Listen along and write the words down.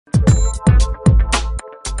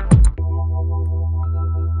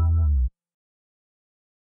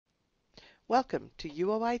Welcome to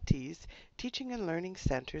UOIT's Teaching and Learning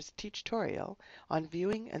Center's Teachtorial on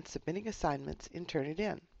viewing and submitting assignments in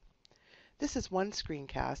Turnitin. This is one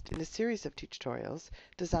screencast in a series of tutorials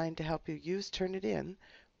designed to help you use Turnitin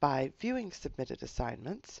by viewing submitted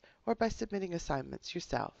assignments or by submitting assignments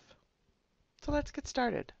yourself. So let's get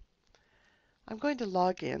started. I'm going to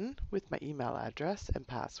log in with my email address and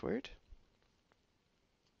password.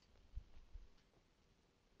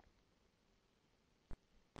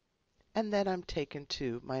 And then I'm taken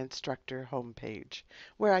to my instructor homepage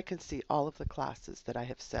where I can see all of the classes that I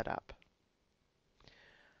have set up.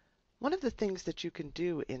 One of the things that you can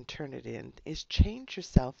do in Turnitin is change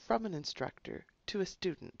yourself from an instructor to a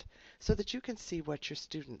student so that you can see what your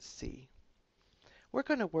students see. We're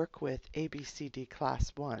going to work with ABCD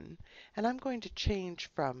Class 1, and I'm going to change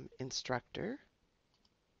from instructor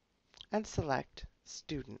and select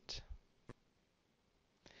student.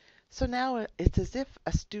 So now it's as if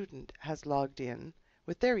a student has logged in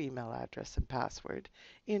with their email address and password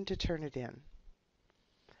into Turnitin.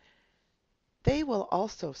 They will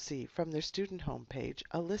also see from their student homepage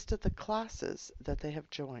a list of the classes that they have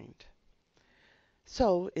joined.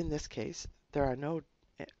 So in this case, there are no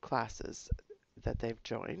classes that they've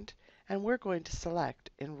joined, and we're going to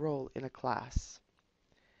select Enroll in a Class.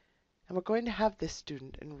 And we're going to have this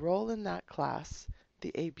student enroll in that class,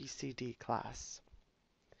 the ABCD class.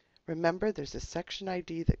 Remember, there's a section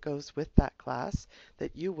ID that goes with that class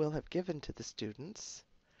that you will have given to the students,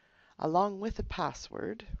 along with a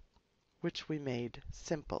password, which we made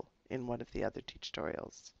simple in one of the other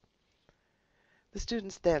tutorials. The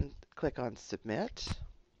students then click on Submit,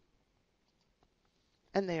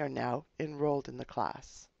 and they are now enrolled in the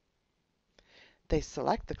class. They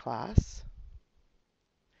select the class,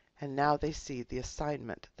 and now they see the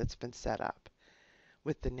assignment that's been set up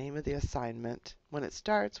with the name of the assignment, when it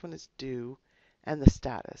starts, when it's due, and the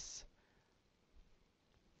status.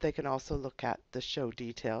 They can also look at the Show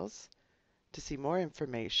Details to see more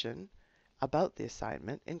information about the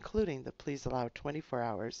assignment, including the Please Allow 24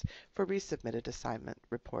 hours for resubmitted assignment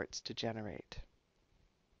reports to generate.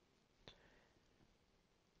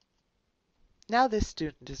 Now this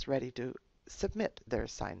student is ready to submit their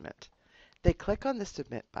assignment. They click on the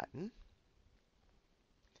Submit button,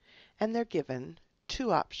 and they're given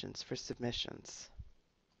two options for submissions.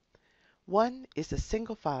 One is a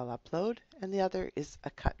single file upload, and the other is a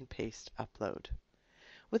cut and paste upload.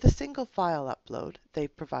 With a single file upload, they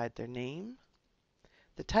provide their name,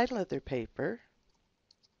 the title of their paper,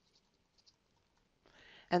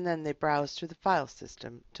 and then they browse through the file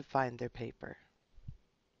system to find their paper.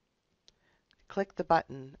 Click the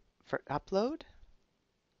button for upload. It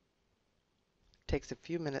takes a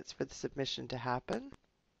few minutes for the submission to happen,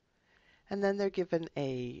 and then they're given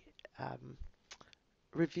a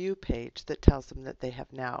review page that tells them that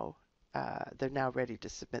they're now ready to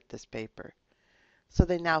submit this paper. So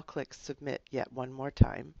they now click Submit yet one more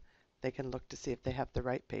time. They can look to see if they have the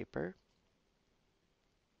right paper.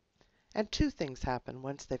 And two things happen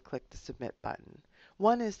once they've clicked the Submit button.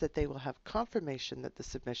 One is that they will have confirmation that the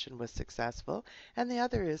submission was successful, and the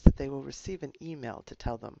other is that they will receive an email to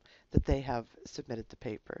tell them that they have submitted the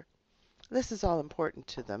paper. This is all important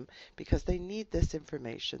to them because they need this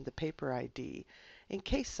information, the paper ID, in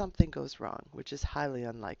case something goes wrong, which is highly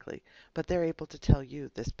unlikely, but they're able to tell you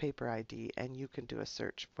this paper ID and you can do a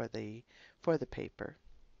search for the paper.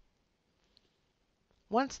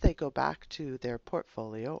 Once they go back to their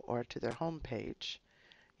portfolio or to their home page,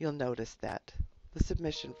 you'll notice that the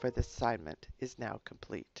submission for this assignment is now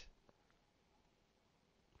complete.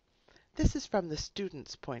 This is from the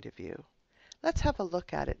student's point of view. Let's have a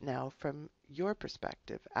look at it now from your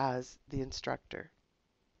perspective as the instructor.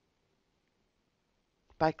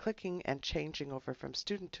 By clicking and changing over from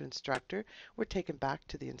student to instructor, we're taken back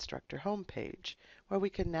to the instructor homepage, where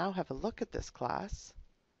we can now have a look at this class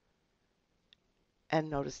and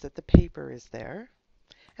notice that the paper is there.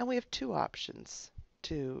 And we have two options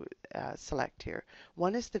to select here.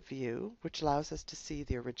 One is the View, which allows us to see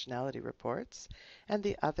the originality reports, and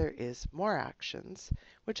the other is More Actions,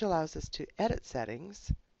 which allows us to edit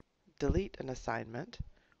settings, delete an assignment,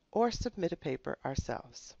 or submit a paper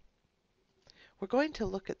ourselves. We're going to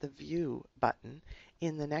look at the View button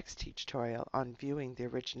in the next tutorial on viewing the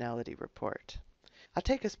originality report. I'll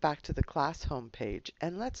take us back to the class homepage,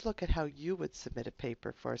 and let's look at how you would submit a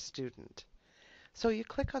paper for a student. So you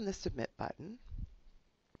click on the Submit button,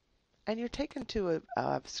 and you're taken to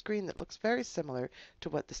a screen that looks very similar to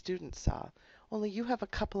what the student saw, only you have a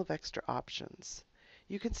couple of extra options.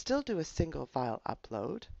 You can still do a single file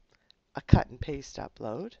upload, a cut and paste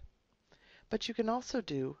upload, but you can also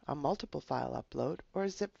do a multiple file upload or a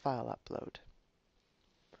zip file upload.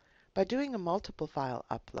 By doing a multiple file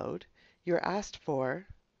upload, you're asked for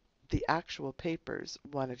the actual papers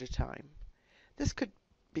one at a time. This could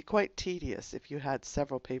be quite tedious if you had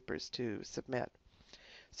several papers to submit.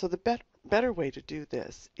 So the better way to do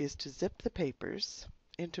this is to zip the papers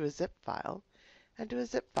into a zip file and do a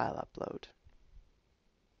zip file upload.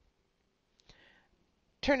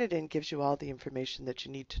 Turnitin gives you all the information that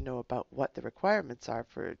you need to know about what the requirements are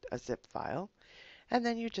for a zip file, and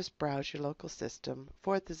then you just browse your local system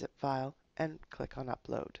for the zip file and click on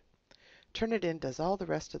Upload. Turnitin does all the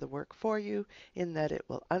rest of the work for you in that it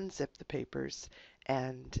will unzip the papers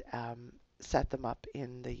and set them up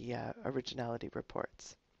in the originality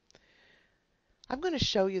reports. I'm going to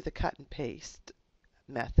show you the cut and paste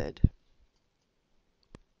method.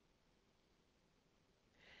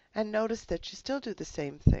 And notice that you still do the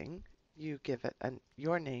same thing. You give it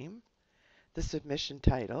your name, the submission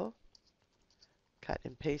title, cut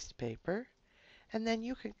and paste paper, and then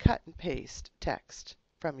you can cut and paste text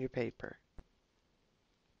from your paper.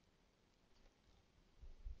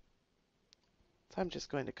 So I'm just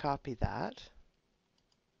going to copy that.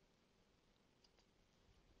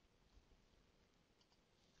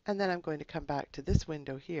 And then I'm going to come back to this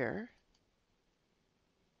window here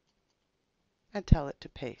and tell it to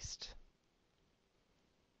paste.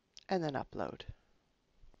 And then upload.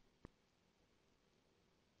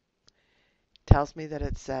 Tells me that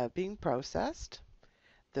it's being processed.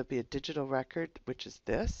 There'll be a digital record, which is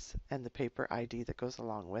this, and the paper ID that goes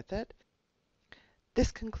along with it.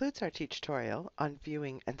 This concludes our tutorial on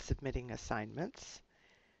viewing and submitting assignments.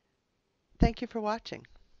 Thank you for watching.